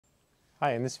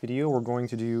Hi, in this video we're going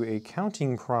to do a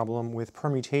counting problem with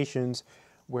permutations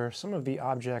where some of the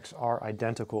objects are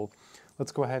identical.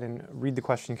 Let's go ahead and read the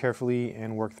question carefully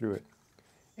and work through it.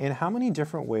 In how many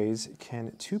different ways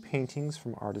can two paintings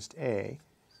from artist A,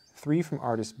 3 from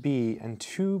artist B, and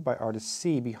 2 by artist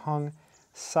C be hung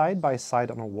side by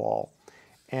side on a wall?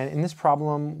 And in this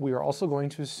problem we are also going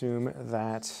to assume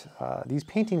that these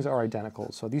paintings are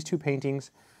identical. So these two paintings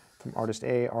from artist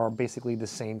A are basically the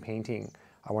same painting.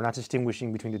 We're not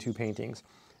distinguishing between the two paintings.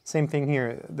 Same thing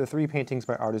here, the 3 paintings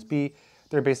by artist B,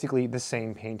 they're basically the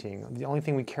same painting. The only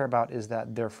thing we care about is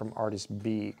that they're from artist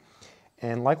B.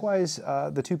 And likewise,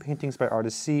 the 2 paintings by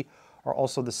artist C are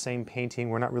also the same painting.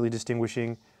 We're not really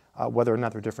distinguishing whether or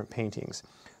not they're different paintings.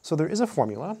 So there is a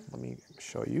formula. Let me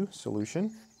show you.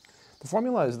 Solution. The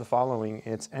formula is the following.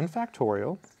 It's n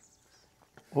factorial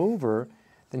over,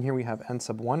 then here we have n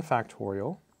sub 1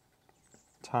 factorial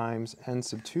times n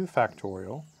sub 2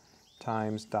 factorial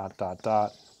times ...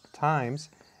 times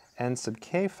n sub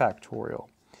k factorial.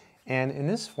 And in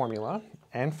this formula,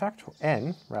 n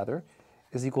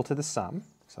is equal to the sum.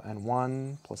 So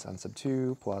n1 plus n sub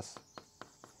 2 plus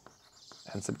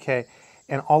n sub k.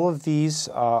 And all of these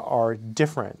are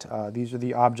different. These are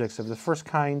the objects of the first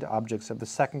kind, objects of the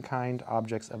second kind,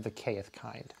 objects of the kth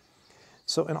kind.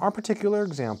 So in our particular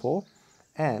example,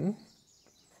 n,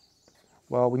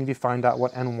 well, we need to find out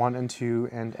what n1, n2,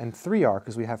 and n3 are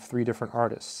because we have 3 different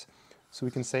artists. So we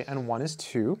can say n1 is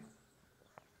 2.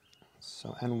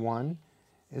 So n1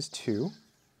 is 2.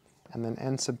 And then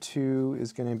n sub 2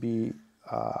 is going to be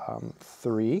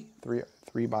 3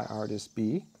 by artist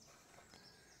B.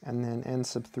 And then n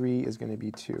sub 3 is going to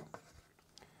be 2.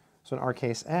 So in our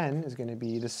case, n is going to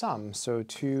be the sum. So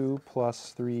 2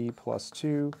 plus 3 plus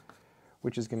 2,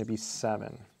 which is going to be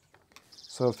 7.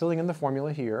 So filling in the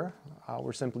formula here,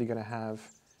 we're simply going to have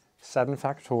 7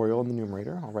 factorial in the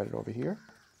numerator. I'll write it over here.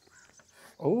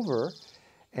 Over,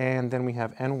 and then we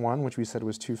have n1, which we said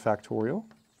was 2 factorial,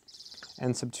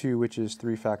 n sub 2, which is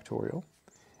 3 factorial,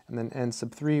 and then n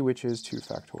sub 3, which is 2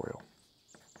 factorial.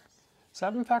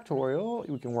 7 factorial,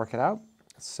 we can work it out.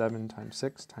 7 times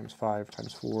 6 times 5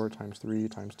 times 4 times 3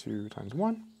 times 2 times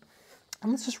 1.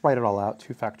 And let's just write it all out.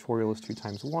 2 factorial is 2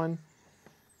 times 1.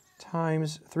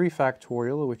 Times 3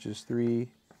 factorial, which is 3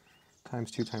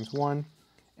 times 2 times 1,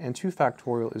 and 2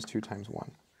 factorial is 2 times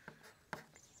 1.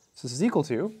 So this is equal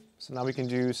to, so now we can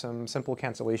do some simple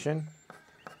cancellation.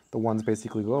 The 1's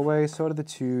basically go away, so do the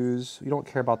 2's. You don't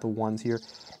care about the 1's here.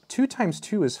 2 times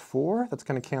 2 is 4, that's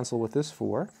going to cancel with this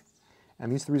 4.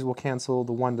 And these 3's will cancel,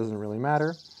 the 1 doesn't really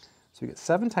matter. So we get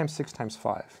 7 times 6 times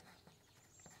 5.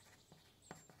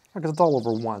 Because it's all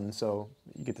over 1, so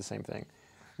you get the same thing,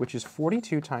 which is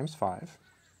 42 times 5,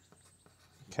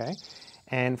 okay?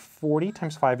 And 40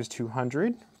 times 5 is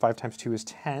 200, 5 times 2 is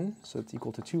 10, so it's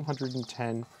equal to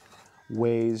 210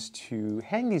 ways to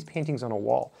hang these paintings on a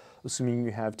wall, assuming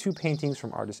you have 2 paintings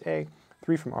from artist A,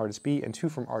 3 from artist B, and 2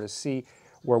 from artist C,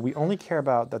 where we only care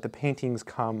about that the paintings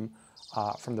come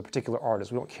from the particular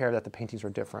artist. We don't care that the paintings are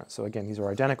different. So again, these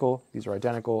are identical, these are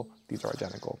identical, these are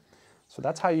identical. So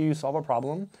that's how you solve a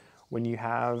problem when you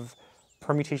have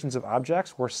permutations of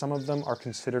objects where some of them are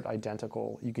considered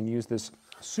identical. You can use this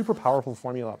super powerful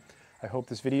formula. I hope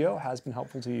this video has been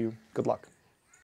helpful to you. Good luck.